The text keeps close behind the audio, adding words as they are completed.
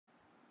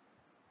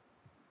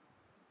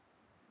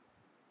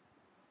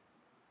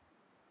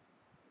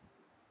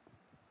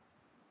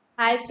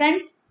Hi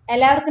friends,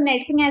 എല്ലാവർക്കും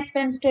nursing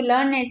aspirants to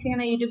learn nursing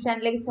എന്ന YouTube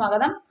ചാനലിലേക്ക്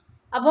സ്വാഗതം.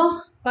 അപ്പോൾ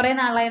കുറേ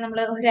നാളായി നമ്മൾ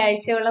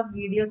ഒരാഴ്ചയോളം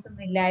വീഡിയോസ്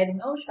ഒന്നും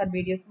ഇല്ലായിരുന്നു, ഷോർട്ട്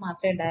വീഡിയോസ്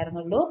മാത്രമേ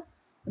ഉണ്ടായിരുന്നുള്ളൂ.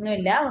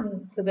 ഒന്നുമില്ല,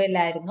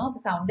 സുഖമില്ലായിരുന്നു.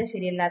 അപ്പോൾ സൗണ്ട്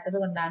ശരിയല്ലാത്തത്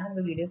കൊണ്ടാണ്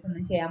നമുക്ക് വീഡിയോസ്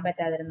ഒന്നും ചെയ്യാൻ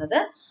പറ്റാതിരുന്നത്.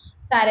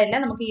 സാരമില്ല,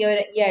 നമുക്ക്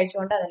ഈ ആഴ്ച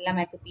കൊണ്ട് അതെല്ലാം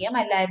മേക്കപ്പ് ചെയ്യാം.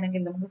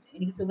 അല്ലായിരുന്നെങ്കിൽ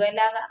എനിക്ക്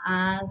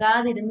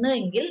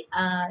സുഖമില്ലാകാതിരുന്നുവെങ്കിൽ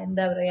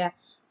എന്താ പറയുക,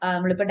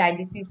 നമ്മളിപ്പോൾ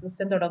ഡൈജസ്റ്റീവ്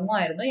സിസ്റ്റം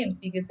തുടങ്ങുമായിരുന്നു.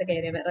 MCQs ഒക്കെ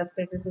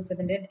റെസ്പിറേറ്ററി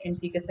സിസ്റ്റത്തിന്റെ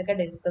MCQs ഒക്കെ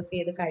ഡിസ്കസ്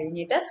ചെയ്ത്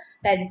കഴിഞ്ഞിട്ട്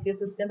ഡൈജസ്റ്റീവ്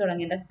സിസ്റ്റം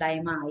തുടങ്ങേണ്ട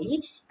ടൈമായി.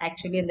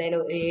 ആക്ച്വലി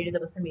എന്തായാലും 7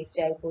 ദിവസം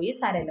വേസ്റ്റ് ആയി പോയി.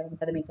 സാരമില്ല,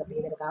 നമുക്കത് മേക്കപ്പ്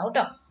ചെയ്തെടുക്കാം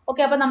കേട്ടോ.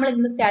 ഓക്കെ, അപ്പോൾ നമ്മൾ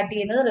ഇന്ന് സ്റ്റാർട്ട്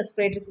ചെയ്യുന്നത്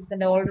റെസ്പിറേറ്ററി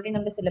സിസ്റ്റത്തിന്റെ ഓൾറെഡി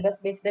നമ്മുടെ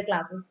സിലബസ് ബേസ്ഡ്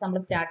ക്ലാസ്സസ് നമ്മൾ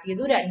സ്റ്റാർട്ട്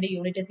ചെയ്തു. 2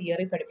 യൂണിറ്റ്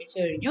തിയറി പഠിപ്പിച്ചു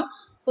കഴിഞ്ഞു.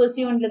 ഫസ്റ്റ്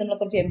യൂണിറ്റിൽ നമ്മൾ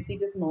കുറച്ച്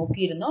MCQs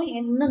നോക്കിയിരുന്നു.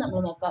 ഇന്ന് നമ്മൾ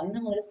നോക്കാം,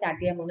 ഇന്ന് മുതൽ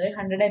സ്റ്റാർട്ട് ചെയ്യാൻ പോകുന്നത്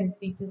 100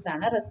 MCQs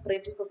ആണ്.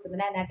 റെസ്പിറേറ്ററി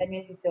സിസ്റ്റത്തിന്റെ അനാട്ടമി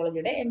ആൻഡ്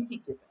ഫിസിയോളജിയുടെ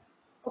MCQs.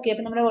 ഓക്കെ,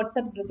 അപ്പോൾ നമ്മുടെ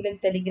വാട്സ്ആപ്പ് ഗ്രൂപ്പിൽ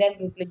ടെലിഗ്രാം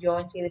ഗ്രൂപ്പിൽ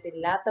ജോയിൻ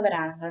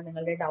ചെയ്തിട്ടില്ലാത്തവരാണെങ്കിൽ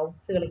നിങ്ങളുടെ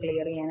ഡൗട്ട്സുകൾ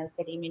ക്ലിയർ ചെയ്യാനും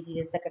സ്റ്റഡി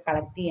മെറ്റീരിയൽസ് ഒക്കെ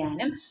കളക്ട്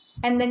ചെയ്യാനും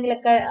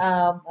എന്തെങ്കിലുമൊക്കെ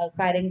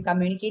കാര്യം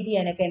കമ്മ്യൂണിക്കേറ്റ്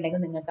ചെയ്യാനൊക്കെ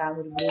ഉണ്ടെങ്കിൽ നിങ്ങൾക്ക് ആ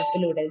ഒരു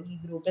ഗ്രൂപ്പിലൂടെ, ഈ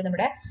ഗ്രൂപ്പിൽ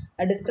നമ്മുടെ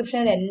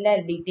ഡിസ്ക്രിപ്ഷനിൽ എല്ലാ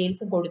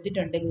ഡീറ്റെയിൽസും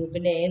കൊടുത്തിട്ടുണ്ട്.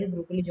 ഗ്രൂപ്പിൻ്റെ ഏത്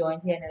ഗ്രൂപ്പിൽ ജോയിൻ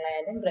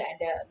ചെയ്യാനുള്ളതായാലും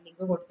അതിൻ്റെ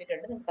ലിങ്ക്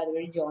കൊടുത്തിട്ടുണ്ട്, നിങ്ങൾക്ക്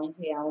അതുവഴി ജോയിൻ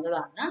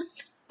ചെയ്യാവുന്നതാണ്.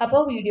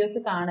 അപ്പോൾ വീഡിയോസ്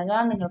കാണുക.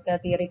 നിങ്ങൾക്ക്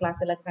തിയറി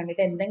ക്ലാസ്സുകളൊക്കെ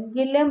കണ്ടിട്ട്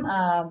എന്തെങ്കിലും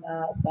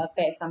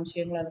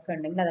സംശയങ്ങളൊക്കെ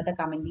ഉണ്ടെങ്കിൽ അതൊക്കെ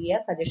കമൻറ്റ്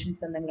ചെയ്യുക.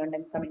 സജഷൻസ് എന്തെങ്കിലും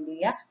ഉണ്ടെങ്കിൽ കമൻറ്റ്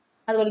ചെയ്യുക.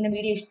 അതുപോലെ തന്നെ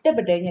വീഡിയോ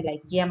ഇഷ്ടപ്പെട്ടു കഴിഞ്ഞാൽ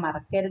ലൈക്ക് ചെയ്യാൻ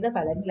മറക്കരുത്.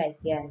 പലരും ലൈക്ക്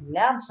ചെയ്യാനില്ല,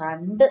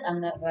 കണ്ട്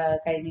അങ്ങ്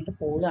കഴിഞ്ഞിട്ട്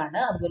പോവുകയാണ്.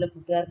 അതുപോലെ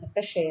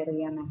കൂട്ടുകാർക്കൊക്കെ ഷെയർ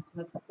ചെയ്യാൻ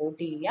മാക്സിമം സപ്പോർട്ട്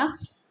ചെയ്യുക.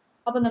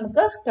 അപ്പോൾ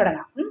നമുക്ക്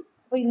തുടങ്ങാം.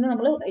 അപ്പോൾ ഇന്ന്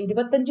നമ്മൾ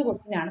 25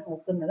 ക്വസ്റ്റ്യൻ ആണ്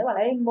നോക്കുന്നത്.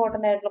 വളരെ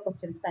ഇമ്പോർട്ടൻ്റ് ആയിട്ടുള്ള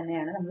ക്വസ്റ്റ്യൻസ്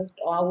തന്നെയാണ്. നമ്മൾ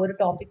ആ ഒരു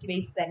ടോപ്പിക്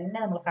ബേസ് തന്നെ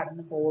നമ്മൾ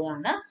കടന്നു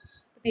പോവുകയാണ്.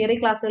 തിയറി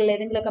ക്ലാസ്സുകളിൽ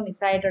ഏതെങ്കിലുമൊക്കെ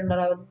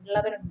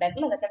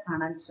മിസ്സായിട്ടുള്ളവരുണ്ടെങ്കിൽ അതൊക്കെ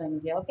കാണാൻ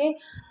ശ്രമിക്കുക. ഓക്കെ,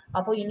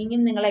 അപ്പോൾ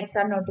ഇനിയും നിങ്ങൾ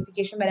എക്സാം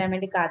നോട്ടിഫിക്കേഷൻ വരാൻ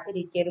വേണ്ടി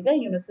കാത്തിരിക്കരുത്.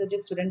 യൂണിവേഴ്സിറ്റി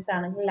സ്റ്റുഡൻസ്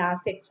ആണെങ്കിൽ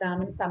ലാസ്റ്റ്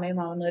എക്സാമിന്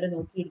സമയമാവുന്നവരെ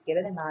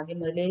നോക്കിയിരിക്കരുത്. നിങ്ങൾ ആദ്യം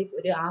മുതലേ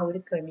ആ ഒരു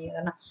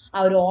ക്രമീകരണം,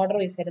 ആ ഒരു ഓർഡർ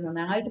വൈസായിട്ട്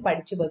നന്നായിട്ട്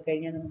പഠിച്ചു പോയി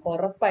കഴിഞ്ഞാൽ നമുക്ക്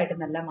ഉറപ്പായിട്ട്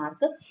നല്ല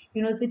മാർക്ക്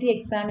യൂണിവേഴ്സിറ്റി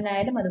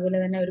എക്സാമിനായാലും അതുപോലെ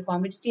തന്നെ ഒരു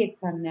കോമ്പറ്റീറ്റീവ്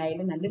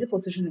എക്സാമിനായാലും നല്ലൊരു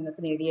പൊസിഷൻ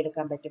നിങ്ങൾക്ക്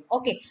നേടിയെടുക്കാൻ പറ്റും.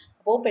 ഓക്കെ,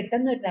 അപ്പോൾ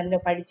പെട്ടെന്ന് ഒരു നല്ല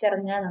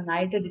പഠിച്ചിറങ്ങുക,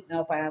 നന്നായിട്ട്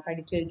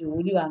പഠിച്ച്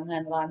ജോലി വാങ്ങുക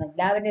എന്നതാണ്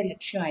എല്ലാവരുടെയും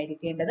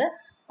ലക്ഷ്യമായിരിക്കേണ്ടത്.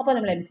 അപ്പോൾ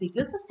നമ്മൾ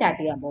MCQs സ്റ്റാർട്ട്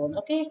ചെയ്യാൻ പോകുന്നു.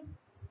 ഓക്കെ,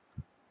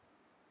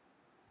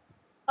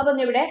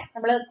 അപ്പോൾ ഇവിടെ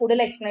നമ്മൾ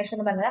കൂടുതൽ എക്സ്പ്ലനേഷൻ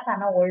എന്ന് പറഞ്ഞാൽ,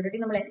 കാരണം ഓൾറെഡി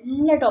നമ്മൾ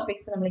എല്ലാ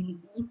ടോപ്പിക്സും നമ്മൾ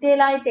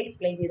ഡീറ്റെയിൽ ആയിട്ട്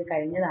എക്സ്പ്ലെയിൻ ചെയ്ത്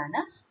കഴിഞ്ഞതാണ്.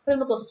 അപ്പോൾ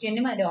നമ്മൾ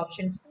ക്വസ്റ്റ്യനും അതിൻ്റെ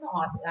ഓപ്ഷൻസും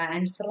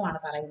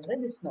ആൻസറുമാണ് പറയുന്നത്.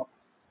 ജസ്റ്റ് നോക്കാം.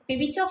 Okay,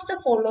 which of the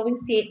following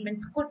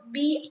statements could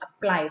be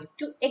applied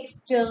to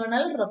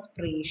external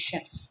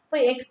respiration? അപ്പോൾ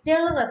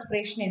എക്സ്റ്റേണൽ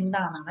റെസ്പിറേഷൻ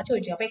എന്താണെന്നാണ്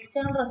ചോദിച്ചത്. അപ്പോൾ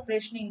എക്സ്റ്റേണൽ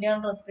റെസ്പിറേഷൻ,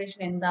 ഇന്റേണൽ റെസ്പിറേഷൻ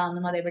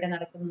എന്താണെന്നും അതെവിടെ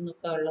നടക്കുന്നു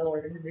എന്നൊക്കെ ഉള്ളത്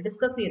ഓൾറെഡി നമ്മൾ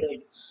ഡിസ്കസ് ചെയ്ത്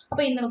കഴിഞ്ഞു.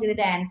 അപ്പോൾ ഇനി നമുക്ക്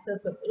ഇതിന്റെ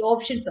ആൻസേഴ്സ്,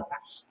 ഓപ്ഷൻസ്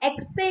നോക്കാം.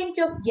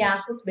 Exchange of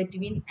gases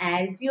between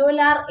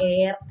alveolar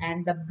air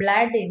and the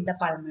blood in the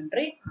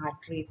pulmonary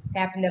arteries,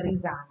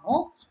 capillaries ആണോ?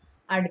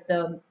 അടുത്ത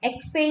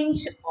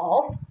exchange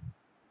of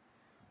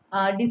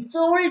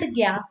dissolved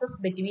gases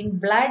between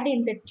blood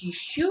in the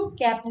tissue,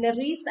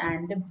 capillaries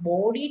and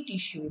body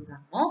tissues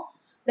ആണോ?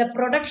 The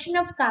production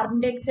of carbon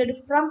dioxide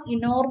from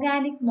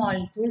inorganic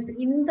molecules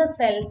in the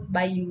cells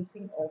by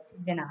using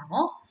oxygen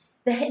ആണോ?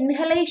 The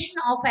inhalation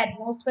of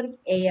atmospheric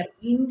air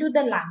into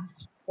the lungs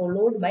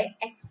followed by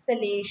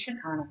exhalation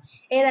ആണോ?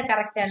 ഏതാ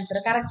correct answer?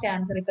 Correct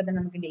answer ഇപ്പൊ തന്നെ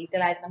നമുക്ക്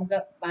detail ആയിട്ട് നമുക്ക്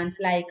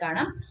മനസ്സിലായി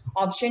കാണാം.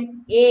 ഓപ്ഷൻ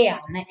എ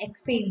ആണ്,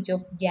 exchange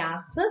of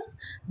gases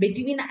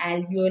between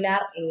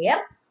alveolar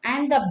air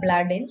and the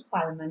blood in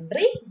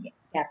pulmonary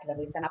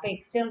capillaries ആണ്. അപ്പോൾ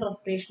എക്സ്റ്റേണൽ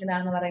റെസ്പിറേഷൻ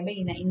എന്താണെന്ന് പറയുമ്പോൾ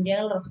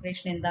ഇന്റേണൽ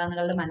റെസ്പിറേഷൻ എന്താണെന്ന്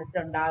നിങ്ങളുടെ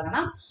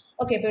മനസ്സിലുണ്ടാകണം.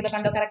 ഓക്കെ, ഇപ്പോൾ ഇവിടെ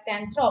കണ്ടോ, കറക്റ്റ്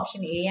ആൻസർ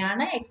ഓപ്ഷൻ എ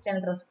ആണ്.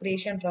 External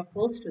respiration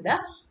refers to the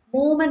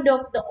movement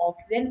of the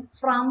oxygen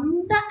from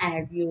the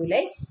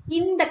alveoli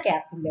in the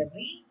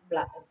capillary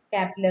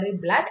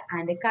blood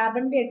and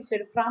carbon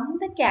dioxide from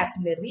the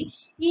capillary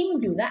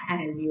into the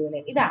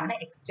alveoli. ഇതാണ്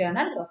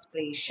external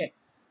respiration.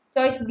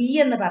 Choice B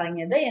എന്ന്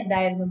പറയുന്നത്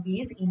എന്തായിരുന്നു? B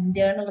is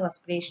internal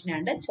respiration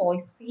ആണ്.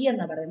 Choice C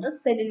എന്ന് പറയുന്നത്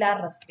cellular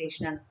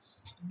respiration ആണ്.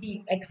 B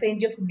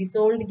exchange of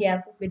dissolved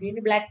gases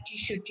between blood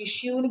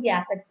ടിഷ്യൂവിൽ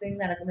gas exchange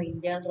നടക്കുന്ന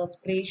internal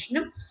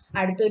റെസ്പിറേഷനും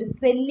അടുത്തൊരു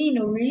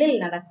സെല്ലിനുള്ളിൽ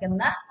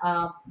നടക്കുന്ന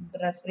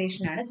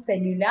റെസ്പിറേഷൻ ആണ്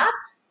സെല്ലുലാർ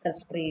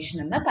റെസ്പിറേഷൻ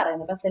എന്ന്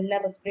പറയുന്നത്. അപ്പോൾ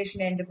സെല്ലുലാർ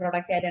റെസ്പിറേഷൻ്റെ അതിൻ്റെ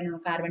പ്രോഡക്റ്റ് ആയിട്ടാണ്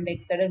നമുക്ക് കാർബൺ ഡൈ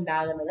ഓക്സൈഡ്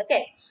ഉണ്ടാകുന്നത്.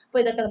 ഓക്കെ,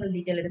 അപ്പോൾ ഇതൊക്കെ നമ്മൾ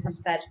ഡീറ്റെയിൽ ആയിട്ട്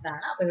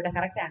സംസാരിച്ചതാണ്. അപ്പോൾ ഇവിടെ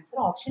കറക്റ്റ് ആൻസർ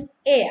ഓപ്ഷൻ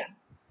എ ആണ്.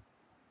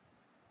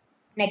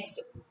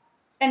 നെക്സ്റ്റ്,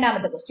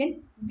 രണ്ടാമത്തെ question.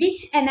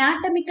 Which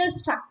anatomical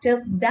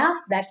structures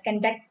does the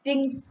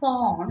conducting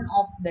zone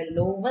of the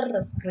lower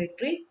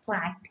respiratory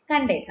tract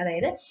contain?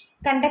 അതായത്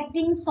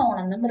കണ്ടക്ടിങ് സോൺ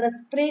എന്നും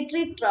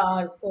റെസ്പിറേറ്ററി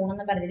സോൺ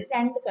എന്നും പറഞ്ഞിട്ട്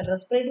രണ്ട്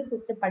റെസ്പിറേറ്ററി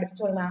സിസ്റ്റം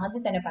പഠിപ്പിച്ചോളാം.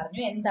 ആദ്യം തന്നെ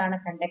പറഞ്ഞു എന്താണ്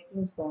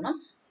കണ്ടക്ടിങ് സോണും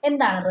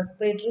എന്താണ്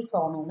റെസ്പിറേറ്ററി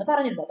സോണും എന്ന്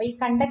പറഞ്ഞിട്ടുണ്ട്. അപ്പോൾ ഈ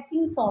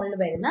കണ്ടക്ടിങ് സോണിൽ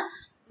വരുന്ന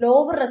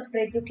ലോവർ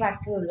റെസ്പിറേറ്ററി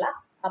ട്രാക്റ്റിലുള്ള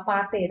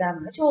പാർട്ട്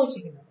ഏതാണെന്ന്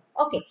ചോദിച്ചിരിക്കുന്നത്.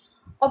 Okay,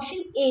 option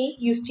A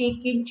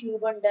Eustachian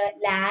tube ഉണ്ട്,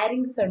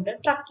 ലാരിങ്സ് ഉണ്ട്,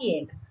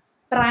 ട്രക്കിയ ഉണ്ട്.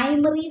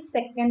 Primary,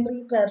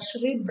 secondary,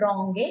 tertiary,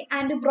 bronchi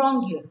and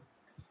bronchioles.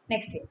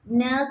 Next,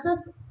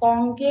 nurses,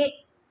 conchae,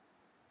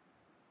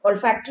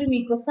 olfactory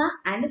mucosa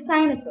and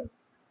sinuses.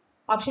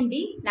 Option D,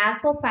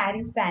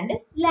 nasopharynx and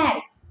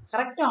larynx.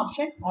 Correct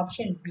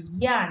option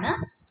B ആണ്.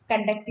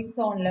 Conducting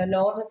സോണിൽ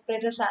lower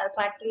respiratory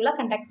ട്രാക്റ്റിലുള്ള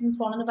conducting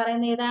zone എന്ന്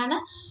പറയുന്നത് ഏതാണ്?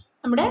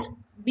 നമ്മുടെ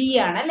B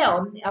ആണ് അല്ലേ.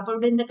 അപ്പോൾ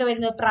ഇവിടെ എന്തൊക്കെ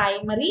വരുന്നത്?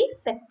 പ്രൈമറി,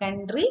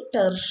 സെക്കൻഡറി,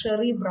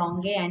 ടെർഷ്യറി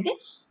ബ്രോങ്കെ ആൻഡ്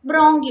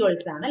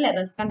ബ്രോങ്ക്യൂൾസ് ആണ് അല്ലെ.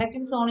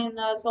 കണ്ടക്ടിങ് സോൺ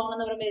എന്ന്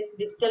പറയുന്നത്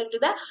distal to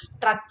the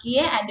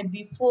trachea and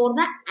before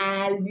the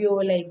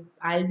alveoli.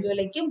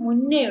 ആൽവിയോലയ്ക്ക്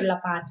മുന്നേയുള്ള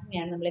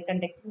പാർട്ടിനെയാണ് നമ്മൾ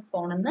കണ്ടക്ടിങ്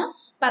സോൺ എന്ന്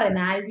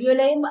പറയുന്നത്.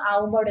 ആൽവിയോലയും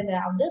ആവുമ്പോൾ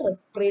അത്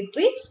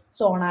റെസ്പിറേറ്ററി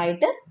സോൺ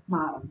ആയിട്ട്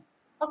മാറും.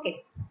 Okay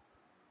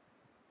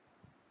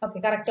okay,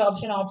 correct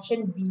option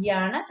B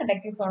ആണ്.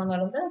 കണ്ടക്ടിങ് സോൺ എന്ന്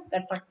പറയുന്നത്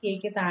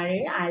ട്രക്കിയയ്ക്ക് താഴെ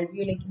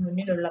ആൽവിയോലയ്ക്ക്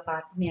മുന്നിലുള്ള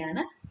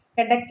പാർട്ടിനെയാണ്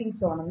കണ്ടക്ടിങ്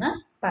സോൺ എന്ന്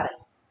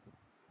പറയും.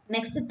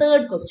 Next,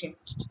 third question.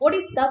 What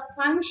is the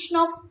function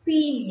of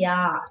cilia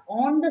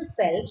on the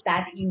cells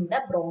that in the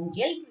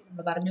bronchial?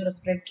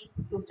 Respiratory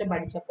system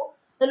പഠിച്ചപ്പോൾ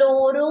അതിൽ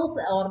ഓരോ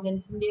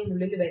ഓർഗൻസിന്റെയും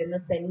ഉള്ളിൽ വരുന്ന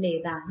സെൽ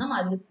ഏതാണെന്നും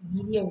അതിൽ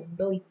സീലിയ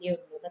ഉണ്ടോ ഇല്ലയോ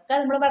എന്നതൊക്കെ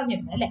നമ്മൾ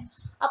പറഞ്ഞിരുന്നു അല്ലെ.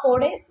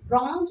 അപ്പോൾ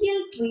ബ്രോങ്കിയൽ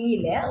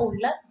ട്രീയില്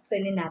ഉള്ള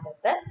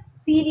സെല്ലിനകത്ത്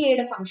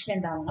സീലിയയുടെ ഫംഗ്ഷൻ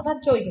എന്താണെന്നാണ്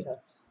അത് ചോദിക്കുന്നത്.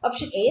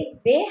 Option A,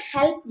 they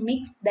help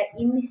mix the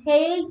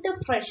inhaled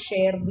fresh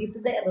air with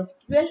the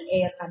residual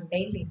air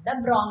contained in the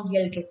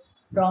bronchial tree.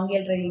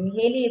 Bronchial tree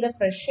inhale ചെയ്ത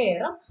fresh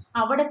air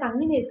അവിടെ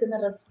തങ്ങി നിൽക്കുന്ന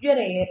residual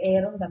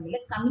airഉം തമ്മിൽ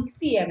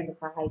മിക്സ് ചെയ്യാൻ വേണ്ടി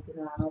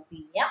സഹായിക്കുന്നതാണ്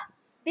cilia.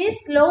 They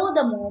slow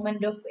the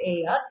movement of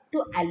air to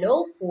allow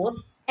for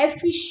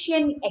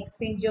efficient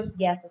exchange of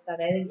gases.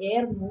 അതായത്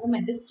air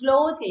movement slow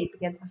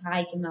ചെയ്യിപ്പിക്കാൻ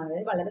സഹായിക്കുന്നതാണ്.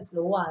 അതായത് വളരെ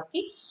സ്ലോ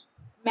ആക്കി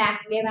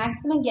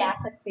maximum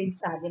gas exchange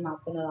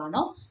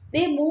സാധ്യമാക്കുന്നതാണോ.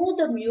 They move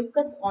the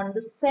mucus on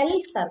the cell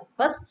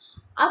surface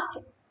up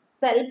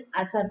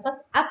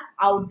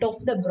out of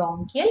the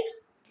bronchial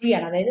tree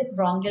ആണ്. അതായത്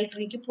bronchial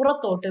ട്രീക്ക്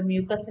പുറത്തോട്ട്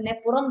മ്യൂക്കസിനെ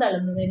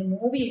പുറന്തള്ളുന്നതിന്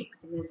move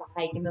ചെയ്യിപ്പിക്കുന്നതിന്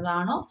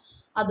സഹായിക്കുന്നതാണോ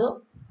അതോ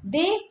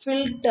they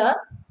filter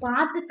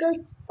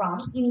particles from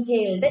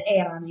inhaled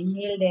air ആണ്.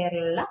 ഇൻഹെയിൽഡ്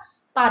എയറിലുള്ള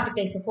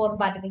പാർട്ടിക്കിൾസ്, ഫോറിൻ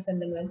പാർട്ടിക്കിൾസ്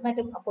എന്തെങ്കിലും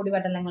മറ്റു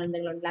പൊടിപടലങ്ങൾ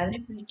എന്തെങ്കിലും ഉണ്ടെങ്കിൽ അതിനെ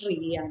ഫിൽട്ടർ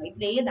ചെയ്യുകയാണ്.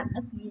 ഇതിൽ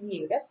ഏതാണ്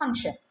സീലിയയുടെ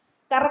ഫംഗ്ഷൻ?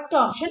 കറക്റ്റ്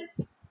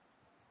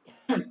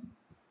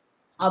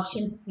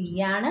ഓപ്ഷൻ സി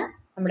ആണ്.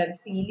 നമ്മുടെ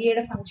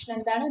സീലിയയുടെ ഫംഗ്ഷൻ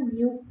എന്താണ്?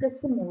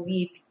 മ്യൂക്കസ് മൂവ്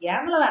ചെയ്യിപ്പിക്കുക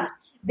എന്നുള്ളതാണ്.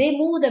 ദേ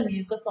move the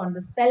mucus on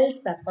the cell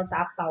surface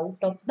up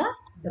out of the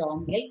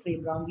bronchial tree.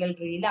 Bronchial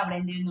ട്രീയിൽ അവിടെ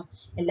എന്ത് ചെയ്യുന്നു?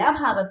 എല്ലാ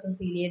ഭാഗത്തും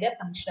സീലിയയുടെ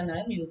ഫംഗ്ഷൻ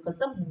എന്താണ്?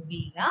 മ്യൂക്കസ് മൂവ്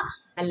ചെയ്യുക,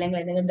 അല്ലെങ്കിൽ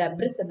എന്തെങ്കിലും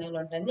ഡബ്രിസ്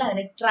എന്തെങ്കിലും ഉണ്ടെങ്കിൽ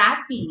അതിനെ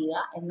ട്രാപ്പ്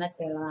ചെയ്യുക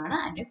എന്നൊക്കെയുള്ളതാണ്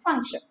അതിന്റെ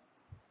function.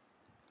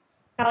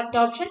 Correct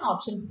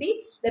option C.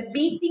 The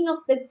beating of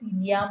the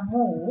cilia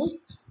moves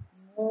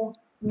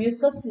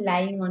mucus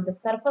lying on the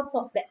surface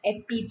of the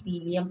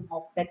epithelium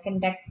of the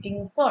conducting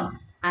zone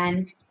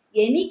and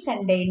any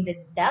contained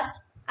dust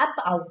up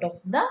out of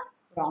the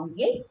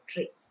bronchial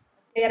tree.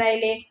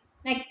 Clear?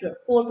 Next one,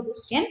 fourth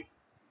question.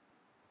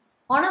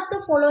 One of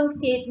the following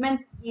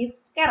statements is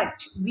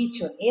correct. Which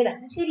one?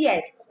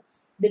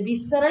 The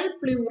visceral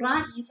pleura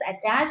is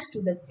attached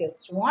to the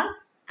chest wall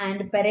and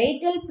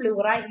parietal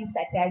pleura is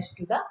attached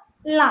to the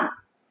lung.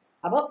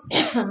 അപ്പോൾ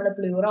നമ്മൾ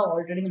pleura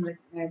already നമ്മൾ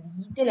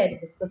detail ആയിട്ട്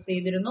discuss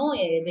ചെയ്തിരുന്നു.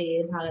 ഏത്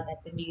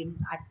ഭാഗത്ത്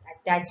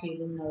attach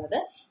ചെയ്തു എന്നുള്ളത്,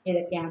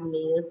 ഏതൊക്കെയാണ്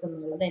ലേയേഴ്സ്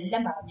എന്നുള്ളത്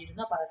എല്ലാം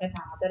പറഞ്ഞിരുന്നു. അപ്പോൾ അതൊക്കെ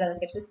കാണാത്തവർ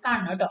അതൊക്കെ എടുത്ത്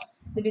കാണണം കേട്ടോ.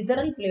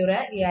 വിസറൽ പ്ലൂറ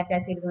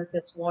അറ്റാച്ച് ചെയ്തിരുന്നത്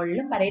ചെസ്റ്റ്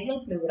വാളിലും പരേറ്റൽ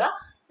പ്ലൂറ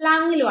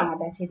ലങ്ങിലുമാണ്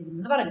അറ്റാച്ച്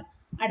ചെയ്തിരിക്കുന്നത് പറഞ്ഞു.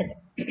 അടുത്ത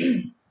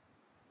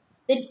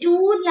The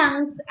two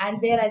lungs and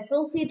their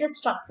associated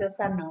structures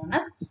are known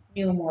as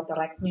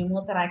pneumothorax.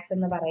 Pneumothorax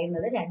എന്ന്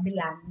പറയുന്നത് രണ്ട്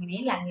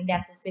ലങ്ങിനെയും ലങ്ങിന്റെ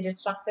അസോസിയേറ്റഡ്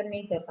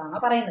സ്ട്രക്ചറിനെയും ചേർത്താണ്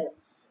പറയുന്നത്.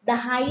 The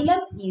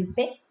hilum is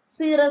a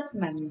serous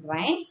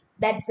membrane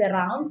that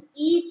surrounds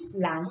each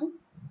lung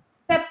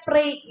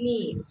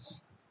separately.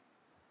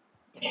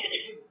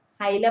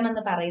 Hilum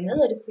എന്ന്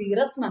പറയുന്നത് ഒരു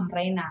സീറസ്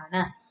മെംബ്രെയിൻ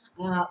ആണ്.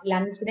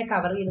 ലങ്സിനെ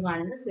കവർ ചെയ്ത്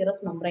കാണുന്ന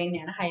സീറസ്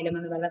മെംബ്രെയിനെയാണ് ഹൈലം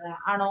എന്ന് പറയുന്നത്.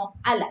 ആണോ?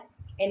 അല്ല.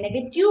 A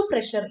negative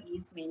pressure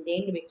is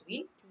maintained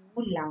between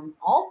two lungs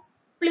of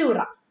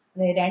pleura.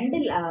 രണ്ട്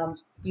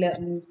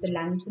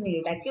ലങ്സിന്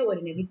ഇടയ്ക്ക്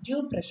ഒരു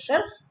നെഗറ്റീവ്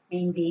പ്രഷർ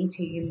മെയിൻറ്റെയിൻ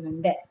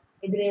ചെയ്യുന്നുണ്ട്.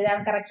 ഇതിൽ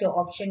ഏതാണ് correct?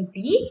 Option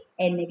D.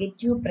 A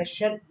negative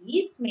pressure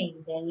is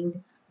maintained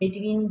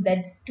between the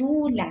two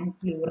lung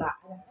pleura.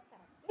 അതാണ്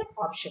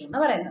കറക്റ്റ് ഓപ്ഷൻ എന്ന്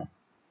പറയുന്നത്.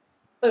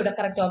 അപ്പോൾ ഇവിടെ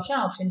കറക്റ്റ്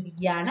ഓപ്ഷൻ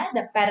ഡി ആണ്.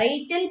 The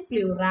parietal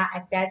pleura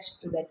attached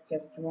to the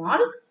chest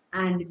wall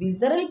and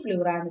visceral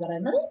pleura എന്ന്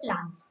പറയുന്നത്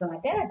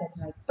ലങ്സുമായിട്ട് അറ്റാച്ച്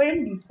ചെയ്യും. ഇപ്പോഴും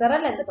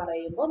വിസറൽ എന്ന്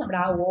പറയുമ്പോൾ നമ്മുടെ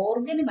ആ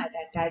ഓർഗനുമായിട്ട്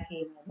അറ്റാച്ച്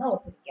ചെയ്യുന്നതെന്ന്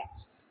ഓർത്തിരിക്കുക.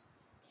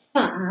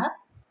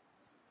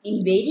 In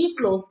very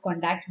close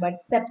contact but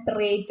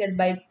separated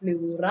by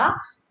pleura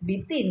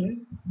within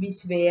which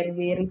where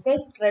there is a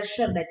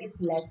pressure that is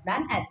less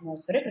than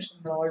atmospheric pressure.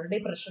 നമ്മൾ ഓൾറെഡി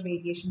പ്രഷർ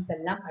വേരിയേഷൻസ്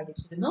എല്ലാം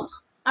പഠിച്ചിരുന്നു.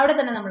 അവിടെ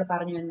തന്നെ നമ്മൾ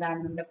പറഞ്ഞു എന്താണ്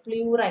നമ്മുടെ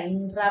പ്ലൂറ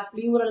ഇൻട്രാ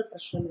പ്ലൂറൽ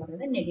പ്രഷർ എന്ന്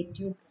പറയുന്നത്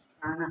നെഗറ്റീവ്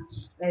പ്രഷർ ആണ്.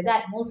 അതായത്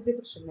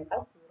അറ്റ്മോസ്ഫിയറിക് പ്രഷറിനേക്കാൾ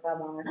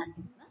കുറവാണ്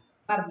എന്ന്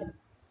പറഞ്ഞത്.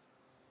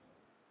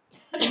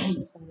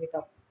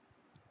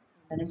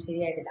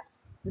 ശരിയായിട്ടില്ല.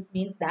 This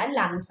means that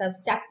lungs are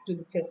stuck to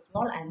the chest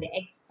wall and they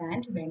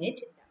expand when it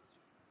does.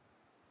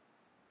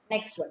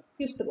 Next one,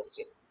 fifth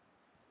question.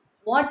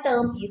 What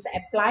term is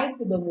applied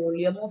to the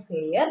volume of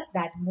air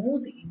that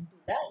moves into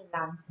the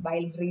lungs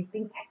while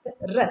breathing at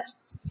rest?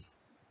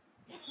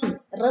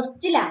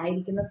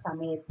 റെസ്റ്റിലായിരിക്കുന്ന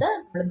സമയത്ത്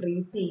നമ്മൾ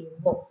breath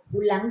ചെയ്യുമ്പോൾ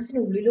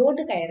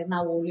ലങ്സിനുള്ളിലോട്ട് കയറുന്ന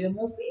ആ volume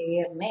of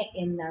എയറിനെ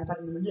എന്താണ്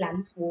പറയുന്നത്?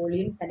 Lungs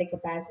volumes and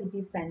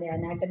capacities and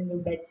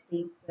anatomical dead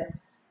space,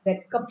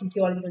 ഇതൊക്കെ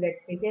physiological dead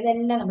space,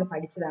 ഇതെല്ലാം നമ്മൾ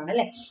പഠിച്ചതാണ്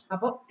അല്ലേ.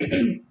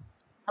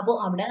 അപ്പോൾ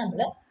അവിടെ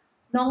നമ്മൾ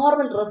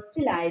നോർമൽ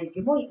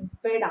റെസ്റ്റിലായിരിക്കുമ്പോൾ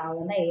ഇൻസ്പയർഡ്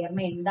ആകുന്ന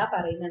എയറിനെ എന്താ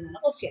പറയുന്നതെന്നാണ്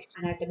ക്വസ്റ്റ്യൻ.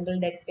 അനാറ്റമിക്കൽ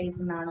ഡെഡ് സ്പേസ്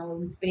എന്നാണോ,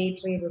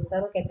 ഇൻസ്പിരേറ്ററി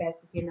റിസർവ്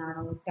കപ്പാസിറ്റി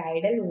എന്നാണോ,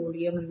 ടൈഡൽ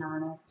വോളിയം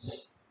എന്നാണോ,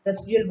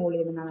 റെസിഡ്യൂൽ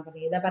വോളിയം എന്നാണ്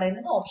പറയുന്നത്? ഏതാ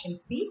പറയുന്നത്? Option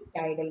C,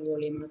 tidal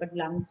volume. But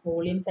lungs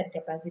volumes and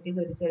capacities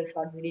ഒരു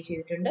ഷോർട്ട് വീഡിയോ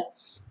ചെയ്തിട്ടുണ്ട്.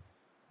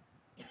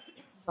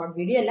 ഷോർട്ട്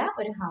വീഡിയോ അല്ല,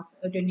 ഒരു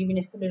 20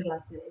 minutes ഒരു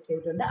ക്ലാസ്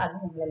ചെയ്തിട്ടുണ്ട്. അത്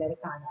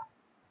നിങ്ങളെല്ലാവരും കാണുക.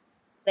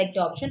 Correct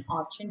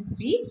option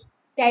C,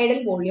 tidal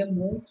volume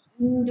moves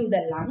into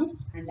the lungs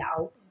and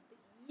out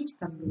with each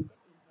completed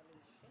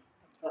inhalation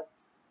at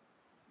rest.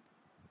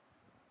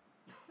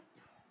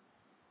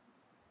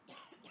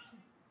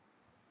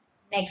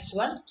 Next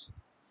one,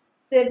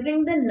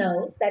 severing the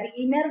nerves that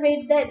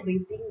innervate the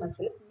breathing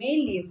muscles may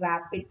lead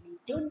rapidly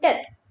to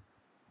death.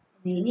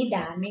 Any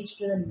damage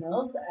to the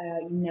nerves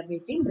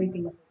innervating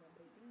breathing muscles.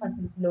 Breathing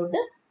muscles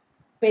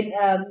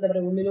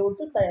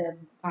ഉള്ളിലോട്ട്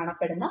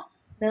കാണപ്പെടുന്ന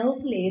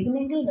നെർവ്സിൽ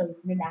ഏതെങ്കിലും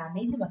നെർവ്സിന്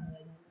damage വന്നു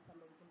കഴിഞ്ഞാൽ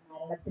സംഭവിക്കുന്ന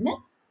മരണത്തിന്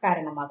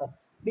കാരണമാകും.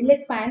 Will a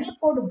spinal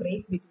cord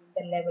break between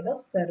the level of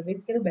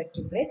cervical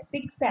vertebrae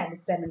 6 and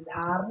 7?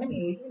 6നും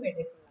 7നും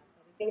ഇടയ്ക്കുള്ള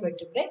cervical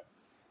vertebrae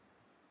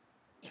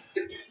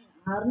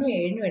 6നും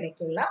 7നും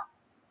ഇടയ്ക്കുള്ള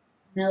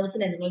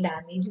നെർവ്സിന് എന്തെങ്കിലും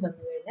ഡാമേജ്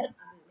വന്നു കഴിഞ്ഞാൽ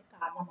അതിന്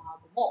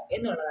കാരണമാകുമോ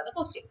എന്നുള്ളതാണ്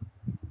question.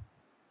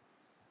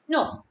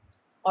 No.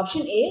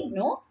 Option A,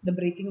 no. The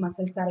breathing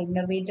muscles are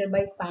innervated by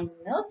spinal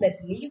nerves that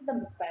leave the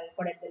spinal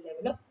cord at the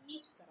level of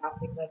each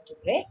thoracic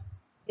vertebrae.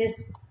 Yes,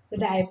 the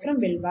diaphragm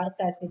vulvar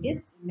acid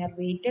is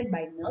innervated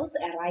by nerves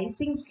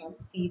arising from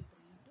C3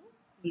 to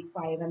C5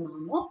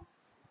 എന്നാണോ?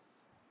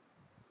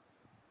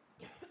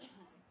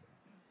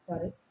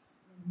 Sorry,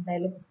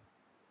 എന്തായാലും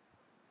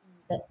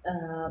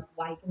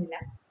വായിക്കുന്നില്ല,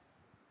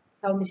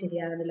 sound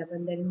ശരിയാകുന്നില്ല. അപ്പോൾ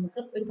എന്തായാലും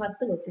നമുക്ക് ഒരു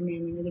 10 question ഞാൻ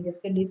നിങ്ങൾക്ക്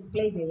just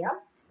display ചെയ്യാം,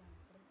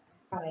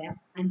 പറയാം,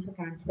 ആൻസർ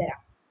കാണിച്ചു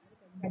തരാം.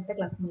 അടുത്ത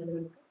ക്ലാസ് മുതൽ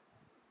നമുക്ക്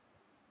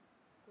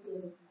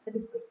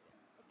ഡിസ്കസ് ചെയ്യാം.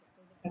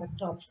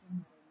 കറക്റ്റ് ഓപ്ഷൻ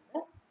എന്ന് പറയുന്നത്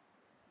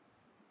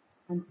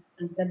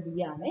ആൻസർ ബി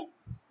ആണ്.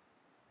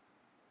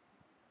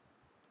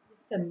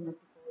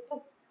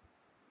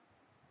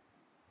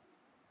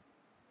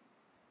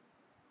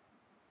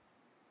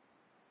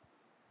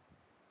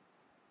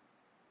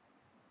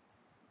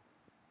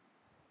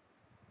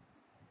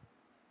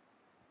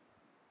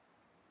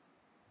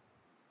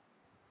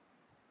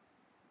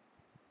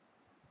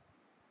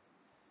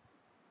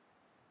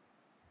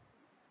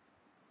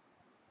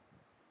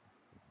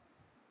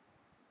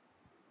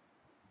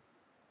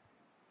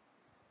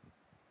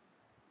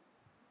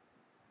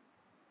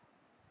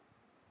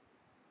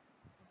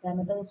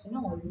 രണ്ടാമത്തെ ക്വസ്റ്റ്യൻ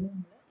ഓൾറെഡി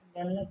നമ്മൾ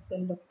ഇന്റർണൽ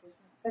എക്സ്റ്റേണൽ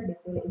ഡിസ്കഷൻ ഒക്കെ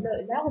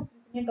എല്ലാ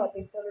ക്വസ്റ്റ്യൻസിന്റെയും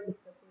ടോപ്പിക്സുകൾ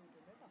ഡിസ്കസ്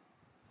ചെയ്തിട്ടുണ്ട് കേട്ടോ.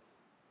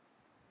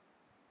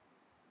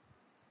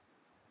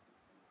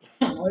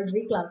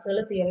 ഓൾറെഡി ക്ലാസ്സുകൾ,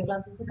 തിയറി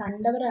ക്ലാസ്സസ്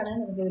കണ്ടവരാണ്,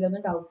 നിങ്ങൾക്ക്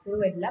ഇതിലൊന്നും ഡൗട്ട്സുകൾ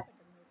വരില്ല,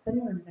 പെട്ടെന്ന്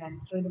നിങ്ങൾക്ക്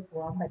ആൻസർ ചെയ്ത്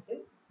പോകാൻ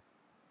പറ്റും.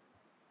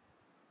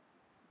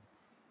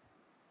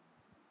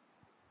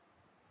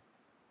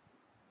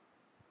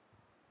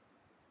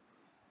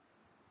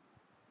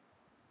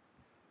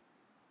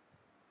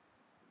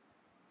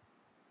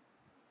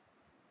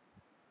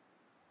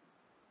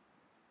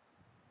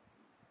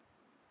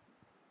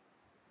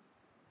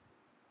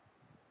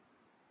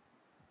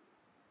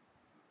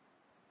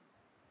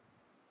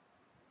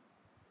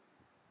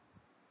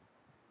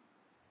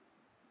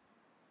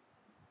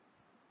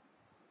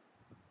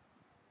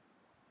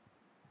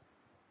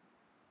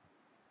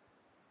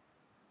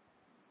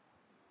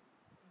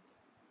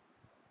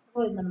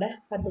 അപ്പോൾ നമ്മുടെ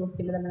 10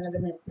 ക്വസ്റ്റ്യനിൽ നമ്മളത്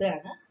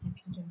നിർത്തുകയാണ്.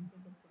 നെക്സ്റ്റ് 22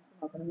 ക്വസ്റ്റ്യൻസ്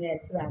നോക്കണം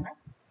വിചാരിച്ചതാണ്.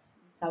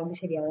 സൗണ്ട്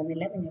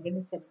ശരിയാകുന്നില്ല, നിങ്ങൾക്ക്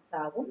ഡിസ്റ്റർബൻസ്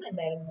ആകും.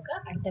 എന്തായാലും നമുക്ക്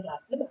അടുത്ത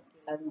ക്ലാസ്സിൽ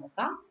ബാക്കിയുള്ളത്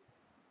നോക്കാം.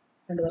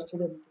 അതുകൊണ്ട്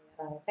കുറച്ചുകൂടി ഒന്ന്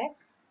ക്ലിയർ ആവട്ടെ.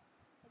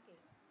 ഓക്കെ,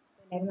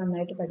 എല്ലാവരും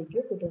നന്നായിട്ട് പഠിക്കൂ,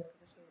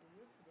 കുട്ടികൾക്ക് ഷെയർ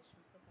ചെയ്യൂ,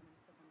 സജഷൻസ്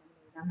കമൻസ്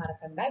ഒക്കെ എഴുതാൻ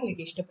മറക്കണ്ട.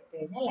 വീഡിയോ ഇഷ്ടപ്പെട്ടു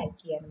കഴിഞ്ഞാൽ ലൈക്ക്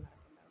ചെയ്യാനും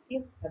മറക്കണ്ട. Okay,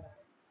 by.